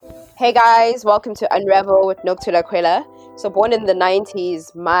Hey guys, welcome to Unravel with Noctula Quella. So, born in the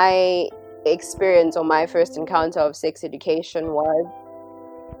 90s, my experience or my first encounter of sex education was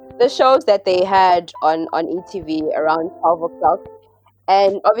the shows that they had on ETV around 12 o'clock.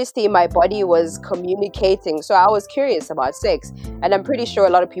 And obviously, my body was communicating. So, I was curious about sex. And I'm pretty sure a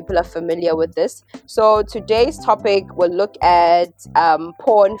lot of people are familiar with this. So, today's topic will look at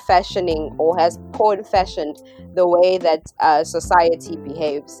porn fashioning, or has porn fashioned the way that society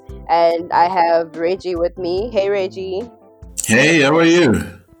behaves. And I have Reggie with me. Hey, Reggie. Hey, how are you?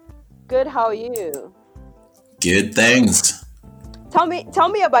 Good. How are you? Good, thanks. Tell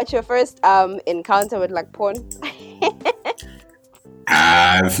me about your first encounter with like porn.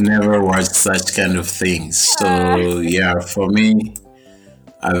 I've never watched such kind of things. So, yeah, for me,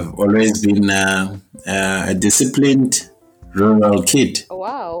 I've always been a disciplined rural kid.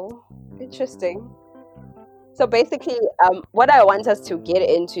 Wow, interesting. So basically, what I want us to get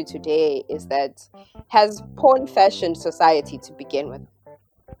into today is that has porn fashioned society to begin with?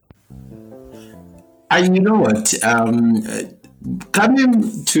 And you know what?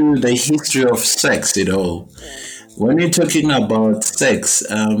 Coming to the history of sex, when you're talking about sex,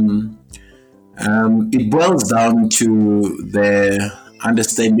 it boils down to the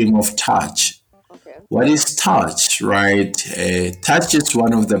understanding of touch. Okay. What is touch, right? Touch is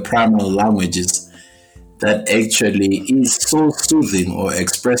one of the primal languages that actually is so soothing or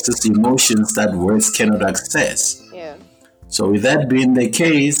expresses emotions that words cannot access. Yeah. So, with that being the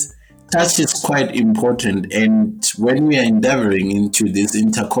case, touch is quite important. And when we are endeavoring into these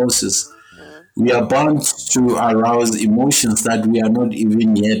intercourses, we are bound to arouse emotions that we are not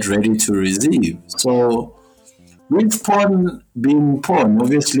even yet ready to receive. So, with porn being porn,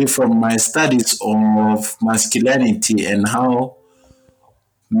 obviously, from my studies of masculinity and how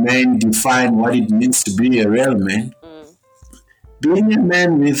men define what it means to be a real man, Mm. being a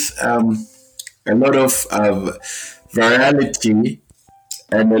man with a lot of virality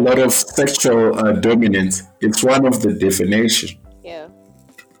and a lot of sexual dominance, it's one of the definition, Yeah.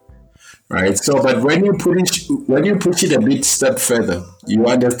 right? So, but when you push it a bit step further, you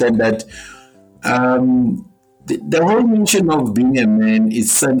understand that the whole notion of being a man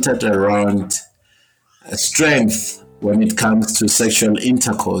is centered around strength when it comes to sexual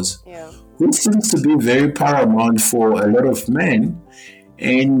intercourse, Yeah. which seems to be very paramount for a lot of men.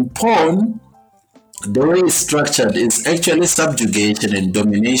 And porn, the way it's structured, is actually subjugation and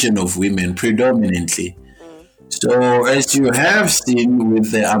domination of women predominantly. Mm. So, as you have seen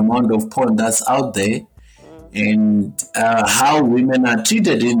with the amount of porn that's out there Mm. and how women are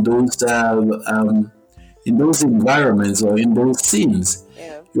treated in those environments or in those scenes,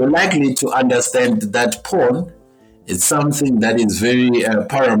 Yeah. you're likely to understand that porn is something that is very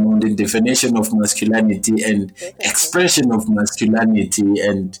paramount in definition of masculinity and Definitely. expression of masculinity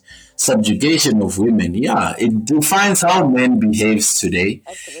and subjugation of women. Yeah, it defines how men behaves today.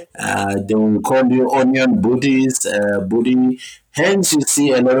 Absolutely. They will call you onion booties, booty. Hence, you see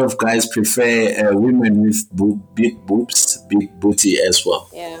a lot of guys prefer women with big boobs, big booty as well.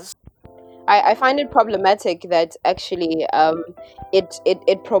 Yeah. I find it problematic that actually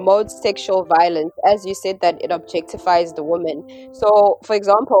it promotes sexual violence. As you said, that it objectifies the woman. So, for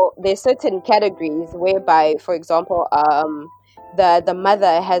example, there's certain categories whereby, for example, the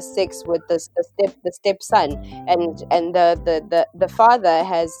mother has sex with the stepson, and the father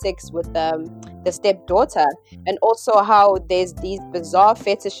has sex with the stepdaughter, and also how there's these bizarre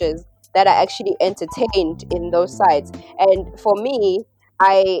fetishes that are actually entertained in those sides. And for me,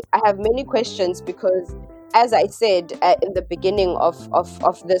 I have many questions because, as I said in the beginning of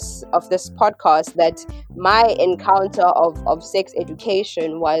this podcast, that my encounter of sex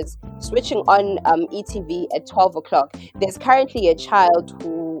education was switching on ETV at 12 o'clock. There's currently a child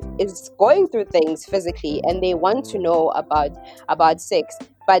who is going through things physically, and they want to know about sex.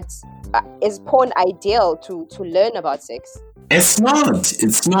 But is porn ideal to learn about sex? It's not.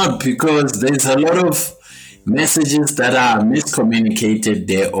 It's not because there's a lot of messages that are miscommunicated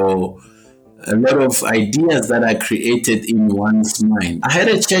there or a lot of ideas that are created in one's mind. I had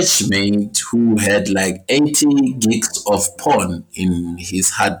a church mate who had like 80 gigs of porn in his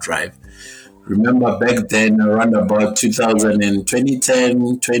hard drive. Remember back then, around about Yeah. 2000 and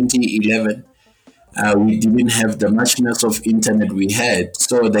 2010, 2011, we didn't have the muchness of internet we had.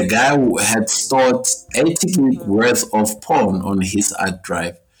 So the guy who had stored 80 gig worth of porn on his hard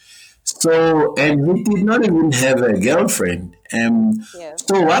drive. So, and he did not even have a girlfriend. Yeah.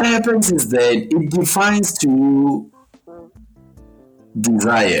 So what happens is that it defines to you Mm.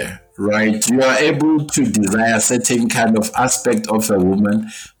 desire, right? You are able to desire certain kind of aspect of a woman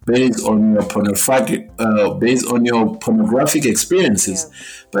based on your pornographic Yeah. experiences.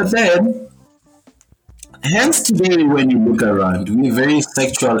 But then, hence today, when you look around, we're very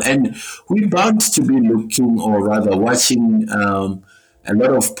sexual, and we're bound to be looking, or rather, watching a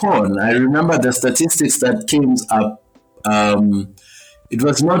lot of porn. I remember the statistics that came up. It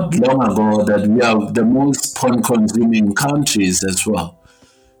was not long ago that we are the most porn consuming countries as well.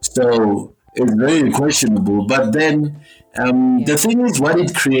 So it's very questionable. But then the Yeah. thing is, what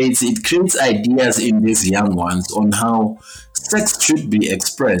it creates ideas in these young ones on how sex should be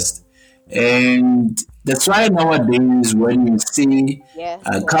expressed. And that's why nowadays, when you see Yeah.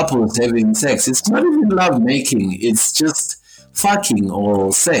 Yeah. couples having sex, it's not even love making, it's just fucking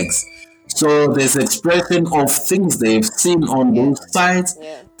or sex. So there's expression of things they've seen on Yeah. those sites, Yeah.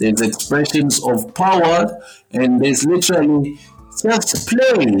 there's expressions of power, and there's literally just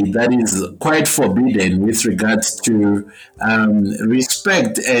play that is quite forbidden with regards to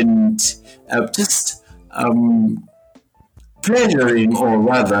respect and just pleasuring, or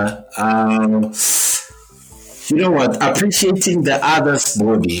rather, you know what, appreciating the other's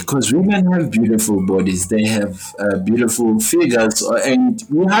body, because women have beautiful bodies, they have beautiful figures, and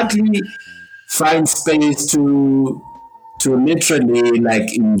we hardly find space to literally like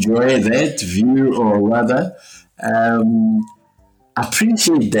enjoy that view, or rather um,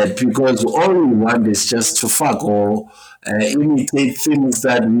 appreciate that, because all we want is just to fuck or imitate things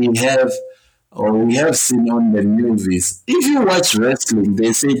that we have or we have seen on the movies. If you watch wrestling,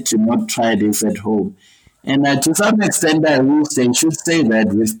 they say to not try this at home. And to some extent, I wish they should say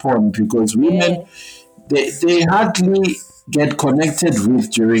that with porn, because women, Yeah. they hardly get connected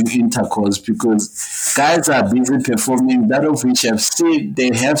with during intercourse, because guys are busy performing that of which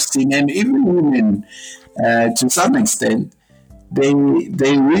they have seen, and even women, to some extent, they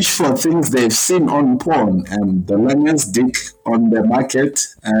reach for things they've seen on porn, and the longest dick on the market,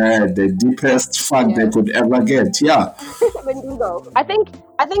 the deepest fuck they Yeah. could ever get. Yeah, Bendigo. I think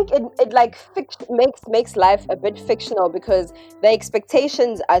it like makes life a bit fictional because the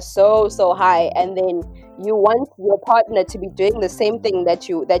expectations are so high, and then you want your partner to be doing the same thing that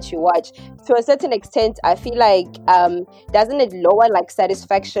you watch. To a certain extent, I feel like doesn't it lower like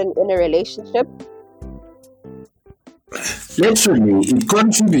satisfaction in a relationship? literally, it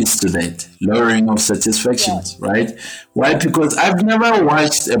contributes to that lowering of Yeah. satisfactions, right? Why? Because I've never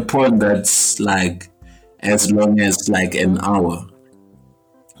watched a porn that's like as long as like an Mm-hmm. hour,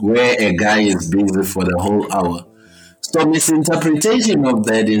 where a guy is busy for the whole hour. So misinterpretation of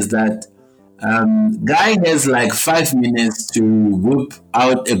that is that guy has like 5 minutes to whip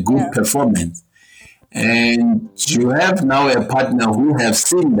out a good Yeah. performance, and you have now a partner who have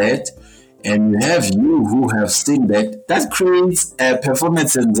seen that, and you have you who have seen that. That creates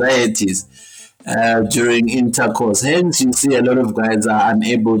performance anxieties during intercourse. Hence, you see a lot of guys are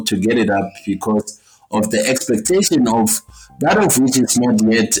unable to get it up because of the expectation of that of which is not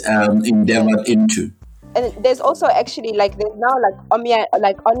yet Yeah. endeavored into. And there's also actually like there's now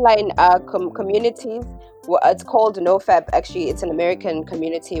like online communities. It's called NoFap. Actually, it's an American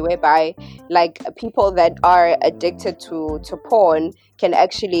community whereby like people that are addicted to porn can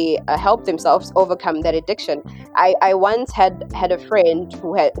actually help themselves overcome that addiction. I once had a friend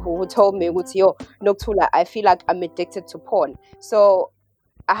who told me, "Yo, Noktula, I feel like I'm addicted to porn." So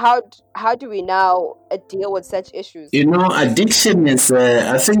how do we now deal with such issues? You know, addiction is,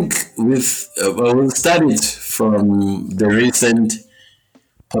 I think, we'll start it from the recent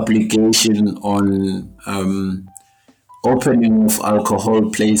publication on opening of alcohol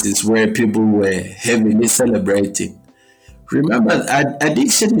places where people were heavily celebrating. Remember,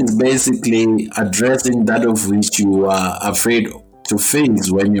 addiction is basically addressing that of which you are afraid to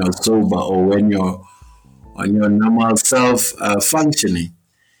face when you're sober, or when you're on your normal self functioning.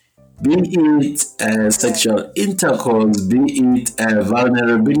 Be it Yeah. sexual intercourse, be it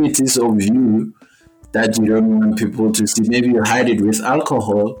vulnerabilities of you that you don't want people to see. Maybe you hide it with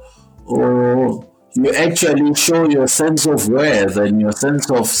alcohol, or you actually show your sense of worth and your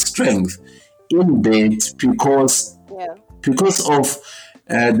sense of strength in bed, Yeah. because of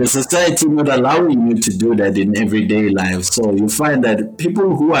the society not allowing you to do that in everyday life. So you find that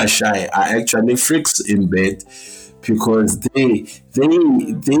people who are shy are actually freaks in bed, because they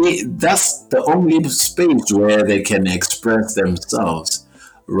that's the only space where they can express themselves,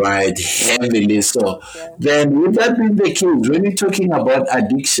 right, heavily. So Yeah. then, with that being the case, when you're talking about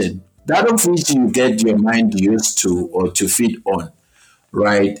addiction, that of which you get your mind used to Mm. or to feed on,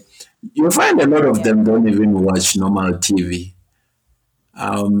 right, you find a lot of Yeah. them don't even watch normal TV.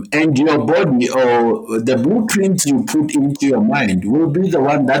 And your body or the blueprint you put into your mind will be the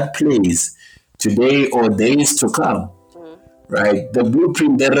one that plays today or days to come, Mm. right? The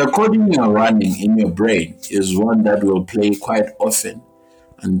blueprint, the recording you're running in your brain is one that will play quite often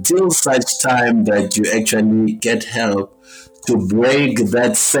until such time that you actually get help to break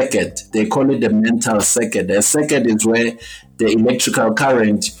that circuit. They call it the mental circuit. A circuit is where the electrical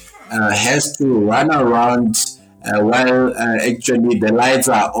current has to run around while actually the lights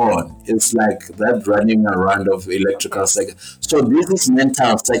are on. It's like that running around of electrical Okay. circuit. So this is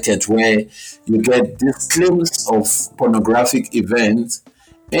mental circuit where you get this glimpse of pornographic events,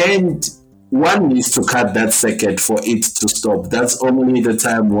 and one needs to cut that circuit for it to stop. That's only the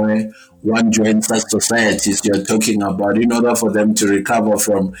time where one joins such societies you're talking about in order for them to recover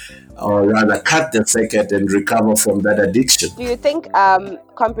from, or rather cut the circuit and recover from that addiction. Do you think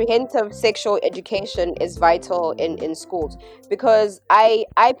comprehensive sexual education is vital in schools? Because I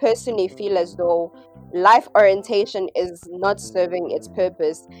personally feel as though life orientation is not serving its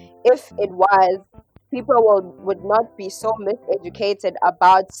purpose. If it was, people would not be so miseducated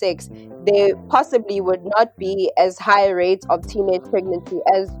about sex. There possibly would not be as high rates of teenage pregnancy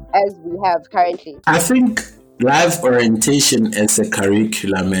as we have currently. I think life orientation as a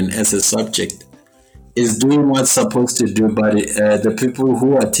curriculum and as a subject is doing what's supposed to do, but the people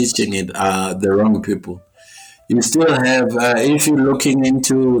who are teaching it are the wrong people. You still have, if you're looking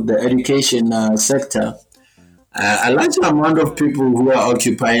into the education sector, a large amount of people who are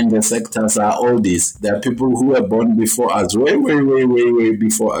occupying the sectors are oldies. There are people who were born before us, way, way, way, way, way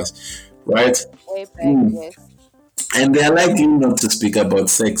before us, right? Way back, Mm. yes. And they're likely not to speak about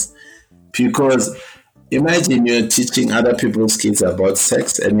sex because imagine you're teaching other people's kids about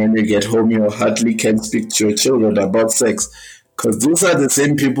sex, and when you get home, you hardly can speak to your children about sex because these are the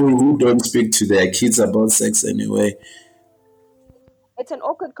same people who don't speak to their kids about sex anyway. It's an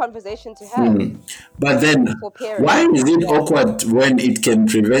awkward conversation to have Hmm. But then, for why parents. is it Yeah. awkward when it can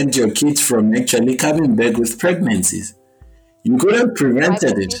prevent your kids from actually coming back with pregnancies? You could have My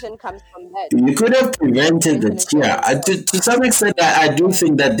prevented it. confusion comes from that. You could have prevented it. Yeah, Definitely. So, to some extent, I do yeah.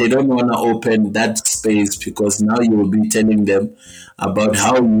 think that they don't want to open that space because now you will be telling them about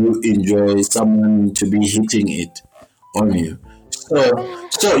how you enjoy someone to be hitting it on you.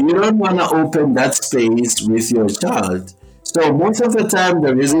 So you don't want to open that space with your child. So most of the time, the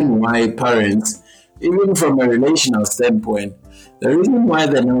Yeah. reason why parents, even from a relational standpoint, the reason why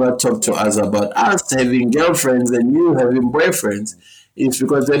they never talk to Yeah. us about us having girlfriends and you having boyfriends is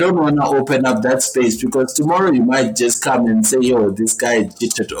because they don't want to open up that space because tomorrow you might just come and say, yo, this guy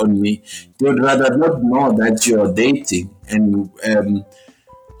cheated on me. They would rather not know that you're dating and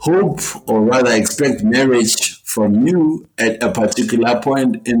hope or rather expect marriage from you at a particular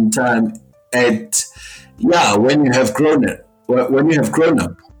point in time at, yeah, when you have grown up. When you have grown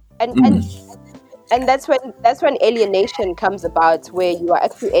up. And and Mm. and that's when alienation comes about, where you are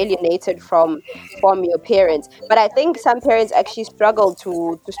actually alienated from your parents. But I think some parents actually struggle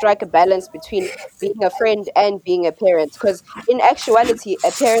to strike a balance between being a friend and being a parent, because in actuality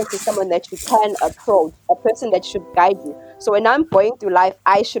a parent is someone that you can approach, a person that should guide you. So when I'm going through life,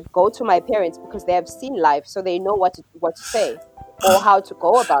 I should go to my parents because they have seen life, so they know what to say or how to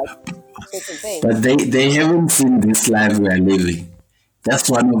go about certain things. But they haven't seen this life we are living. That's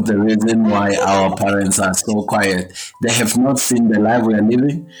one of the reasons why our parents are so quiet. They have not seen the life we are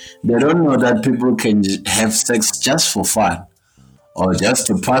living. They don't know that people can have sex just for fun or just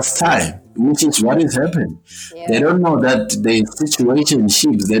to pass time, which is what is happening. They Yeah. don't know that the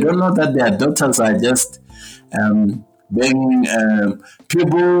situationships, they don't know that their daughters are just being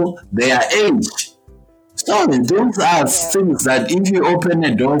people their age. So those are Yeah. things that if you open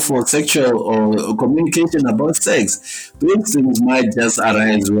a door for sexual or communication about sex, those things might just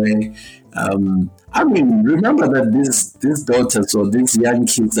arise where I mean, remember that these daughters or these young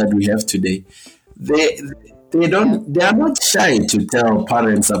kids that we have today, they Yeah. they are not shy to tell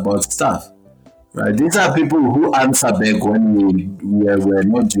parents about stuff. Right? These are people who answer back when were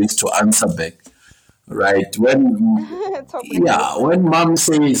not used to answer back. Right? Totally Yeah, understand. when mom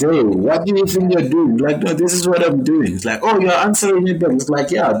says, "Hey, what do you think Yeah. you're doing?" Like, no, this is what I'm doing. It's like, "Oh, you're answering it back." It's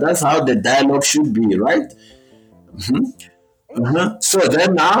like, yeah, that's how the dialogue should be, right? Yeah. So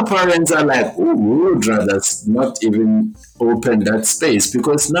then our parents are like, "Oh, we would rather not even open that space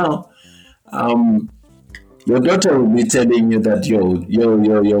because now your daughter will be telling you that,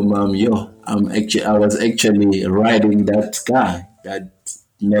 yo, mom, I was actually riding that guy, that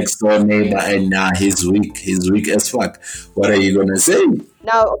next door neighbor, Mm. and he's weak as fuck. What are you gonna say?"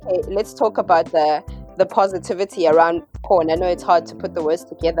 Now, okay, let's talk about the positivity around porn. I know it's hard to put the words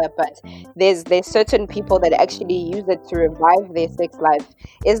together, but there's certain people that actually use it to revive their sex life.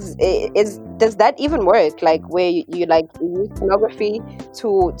 Is does that even work? Like where you like use pornography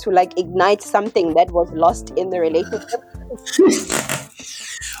to like ignite something that was lost in the relationship?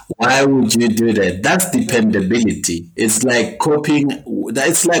 Why would you do that? That's dependability. It's like copying.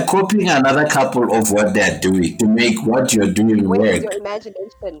 It's like copying another couple of what they're doing to make what you're doing Where is your work.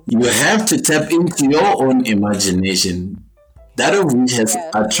 imagination? You have to tap into your own imagination. That of which has Yeah,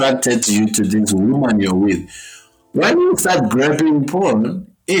 yeah. attracted you to this woman you're with. When you start grabbing porn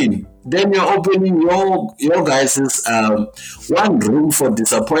in, then you're opening your guys' one room for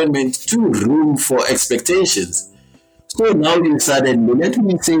disappointment, two room for expectations. So now you suddenly, let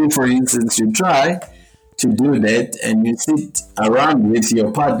me say, for instance, you try to do that and you sit around with your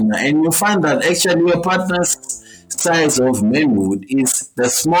partner and you find that actually your partner's size of manhood is the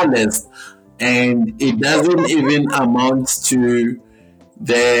smallest and it doesn't even amount to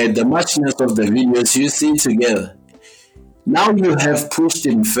the muchness of the videos you see together. Now you have pushed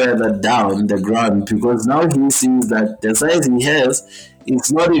him further down the ground because now he sees that the size he has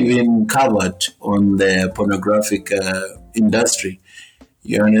is not even covered on the pornographic industry.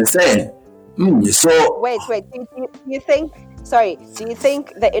 You understand? So Wait. Do you think? Sorry. Do you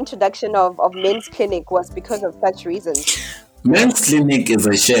think the introduction of men's clinic was because of such reasons? men's clinic is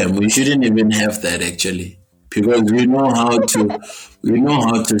a shame. We shouldn't even have that actually, because we know how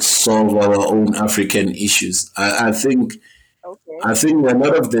to solve our own African issues. Okay. I think a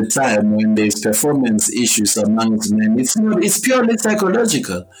lot of the time when there's performance issues amongst men, it's purely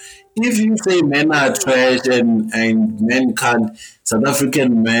psychological. If you say men are Mm, trash and men can't, South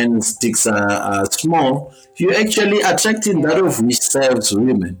African men's dicks are small, you're actually attracting that yeah. of which serves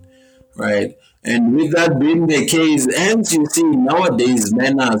women, right? And with that being the case, hence you see nowadays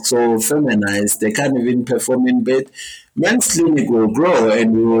men are so feminized, they can't even perform in bed. Men's clinic will grow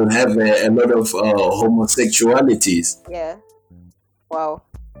and we will have a lot of homosexualities. Yeah. Wow.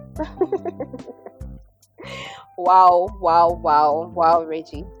 Wow,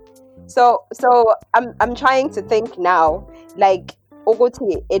 Reggie. So I'm trying to think now, like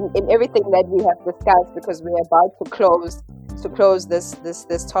Ogoti, in everything that we have discussed, because we're about to close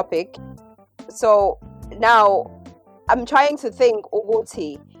this topic. So now I'm trying to think,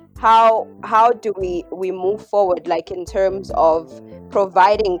 Ogoti, how do we move forward, like in terms of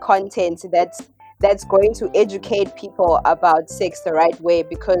providing content that's going to educate people about sex the right way,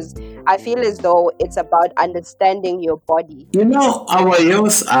 because I feel as though it's about understanding your body. You know, our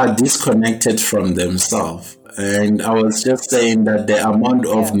youth are disconnected from themselves. And I was just saying that the amount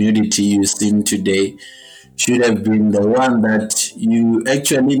of Yeah. nudity you seen today should have been the one that you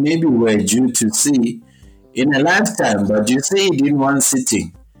actually maybe were due to see in a lifetime, but you see it in one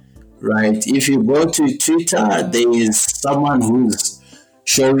sitting, right? If you go to Twitter, Mm, there is someone who's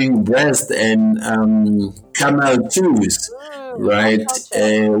showing breast and camel toes, pop right?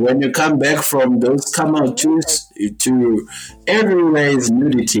 culture. When you come back from those camel Yes. toes to everywhere is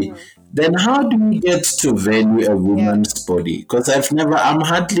nudity, Mm, then how do we get to value a yeah. woman's body? Because I'm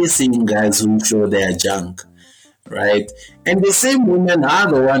hardly seeing guys who show their junk, right? And the same women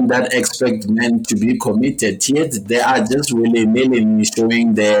are the one that expect men to be committed, yet they are just willy nilly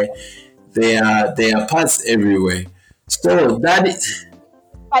showing their parts everywhere. So that is,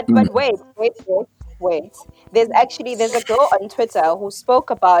 But wait. There's a girl on Twitter who spoke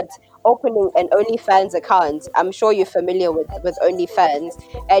about opening an OnlyFans account. I'm sure you're familiar with OnlyFans,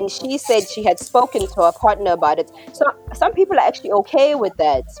 and she said she had spoken to her partner about it. So some people are actually okay with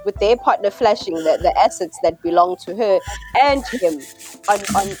that, with their partner flashing the assets that belong to her and him on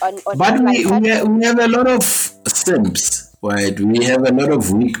but online we platforms. have a lot of simps, right? We have a lot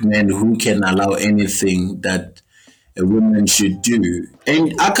of weak men who can allow anything that a woman should do.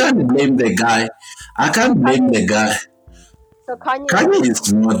 And I can't blame the guy. I So can't blame the guy. Kanye is Kanye weak.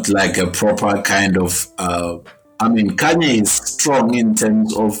 is not like a proper kind of. I mean, Kanye is strong in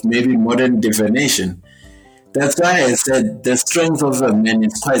terms of maybe modern definition. That's why I said the strength of a Yeah. man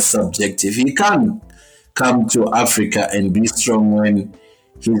is quite subjective. He can't come to Africa and be strong when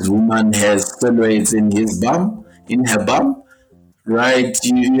his woman has silhouettes in her bum, right?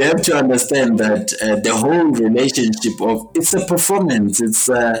 You have to understand that the whole relationship of it's a performance, it's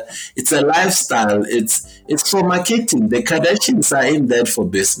a lifestyle, it's for marketing. The Kardashians are in that for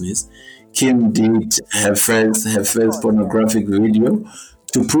business. Kim did her Of first course, yeah. pornographic video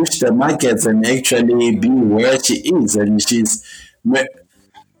to push the markets and actually be Mm. where she is, and she's It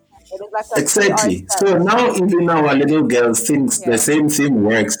is like a PR exactly. So stunt. now even our little girls thinks the Yeah. same thing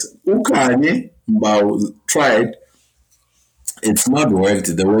works. Ukanye Mbao tried It's not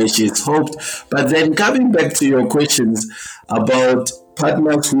worked the way she's hoped. But then coming back to your questions about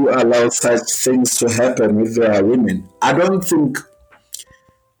partners who allow such things to happen with their women, I don't think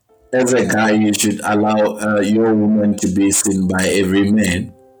as a guy you should allow your woman to be seen by every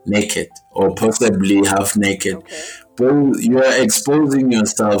man naked or possibly half naked. Okay. But you are exposing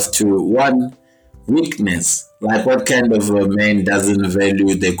yourself to one weakness. Like what kind of a man doesn't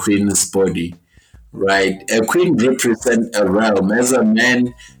value the queen's body? Right? A queen represents a realm. As a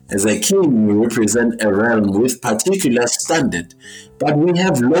man, as a king, you represent a realm with particular standard. But we Yes,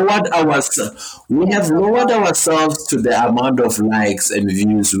 have of lowered course. ourselves to the amount of likes and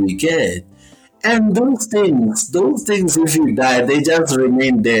views we get. And those things, if Mm, you die, they just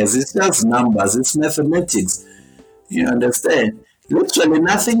remain there. It's just numbers, it's mathematics. You understand? Literally,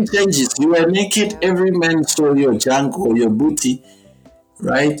 nothing changes. You are naked, yeah. every man saw your junk or your booty,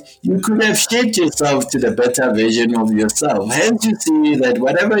 right? You could have shaped yourself to the better version of yourself. Hence, you see that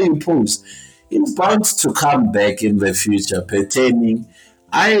whatever you post is bound to come back in the future pertaining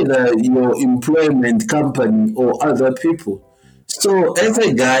either your employment company or other people. So, as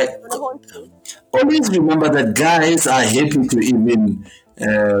a guy, It's gonna haunt you. always remember that guys are happy to even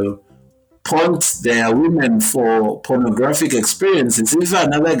uh, point their women for pornographic experiences. If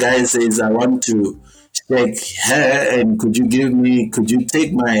another guy says, I want to shake her and could you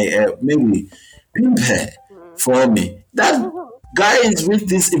take my, maybe pimp her Mm. for me? That guys with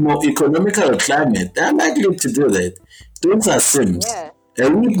this economical climate, they're likely to do that. Those are sims. Yeah. A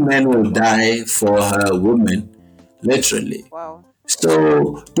weak man will die for her woman, literally. Wow.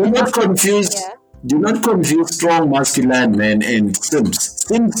 So And yeah. do not confuse strong masculine men and simps.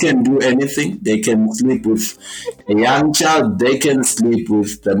 Simps can do anything. They can sleep with a young child, they can sleep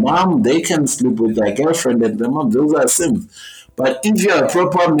with the mom, they can sleep with their girlfriend and the mom. Those are simps. But if you're a Yeah.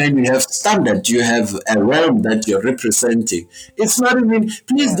 proper man, you have standard, you have a realm that you're representing. It's not even,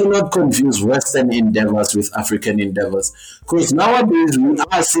 please Yeah. do not confuse Western endeavors with African endeavors. Because nowadays we Mm.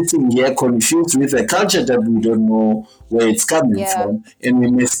 are sitting here confused with a culture that we don't know where it's coming Yeah. from, and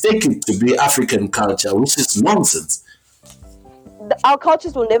we mistake it to be African culture, which is nonsense. Our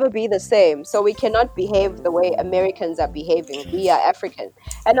cultures will never be the same. So we cannot behave the way Americans are behaving. We are African.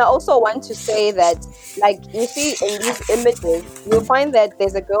 And I also want to say that, like, you see in these images, you'll find that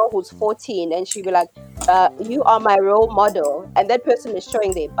there's a girl who's 14 and she'll be like, you are my role model. And that person is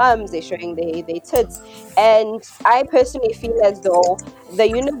showing their bums, they're showing their tits. And I personally feel as though the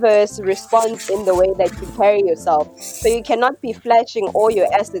universe responds in the way that you carry yourself. So you cannot be flashing all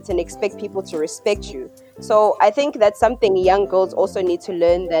your assets and expect people to respect you. So I think that's something young girls also need to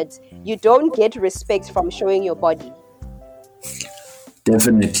learn, that you don't get respect from showing your body.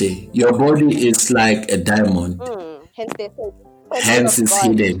 Definitely. Your body is like a diamond, Hence they say diamond hence of is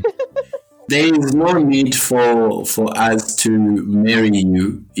God. hidden. There is no need for us to marry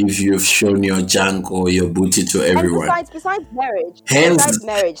you if you've shown your junk or your booty to And everyone. besides Hence,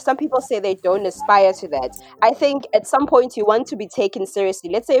 marriage, some people say they don't aspire to that. I think at some point you want to be taken seriously.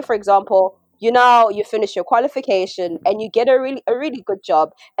 Let's say, for example, you finish your qualification and you get a really good job,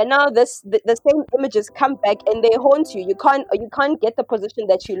 and now the same images come back and they haunt you. You can't get the position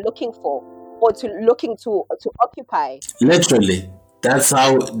that you're looking for or to looking to occupy. literally, that's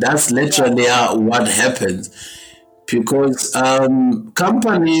Yeah. literally what happens. Because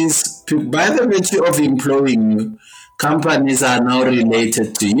companies, by the virtue of employing you, companies are now Yeah.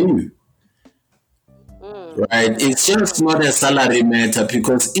 related to you, right? It's just not a salary matter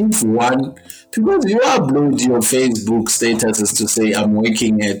because because you upload your Facebook statuses to say, I'm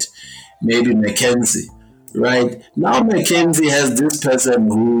working at maybe McKinsey, right? Now Yeah. McKinsey has this person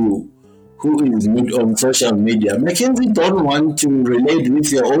who is nude on social media. McKinsey don't want to relate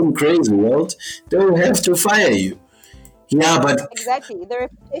with your own crazy world. They will have to fire you. Yeah, but Exactly. The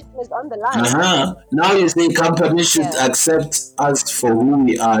reputation is on the line. uh-huh. Now you say companies should Yeah. accept us for who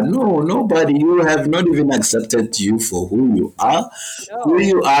we are. No, nobody. You have not even accepted you for who you are. Who No.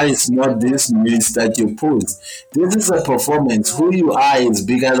 you are is You not haven't. this news that you post. This is a performance. Yeah. Who you are is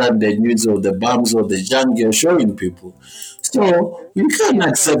bigger than the news or the bums or the junk you're showing people. So we can't Yeah. Yeah.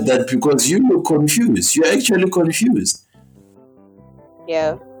 accept that because you look confused. You're actually confused.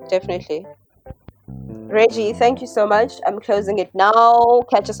 Yeah. Definitely. Reggie, thank you so much. I'm closing it now.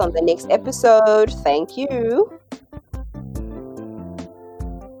 Catch us on the next episode. Thank you.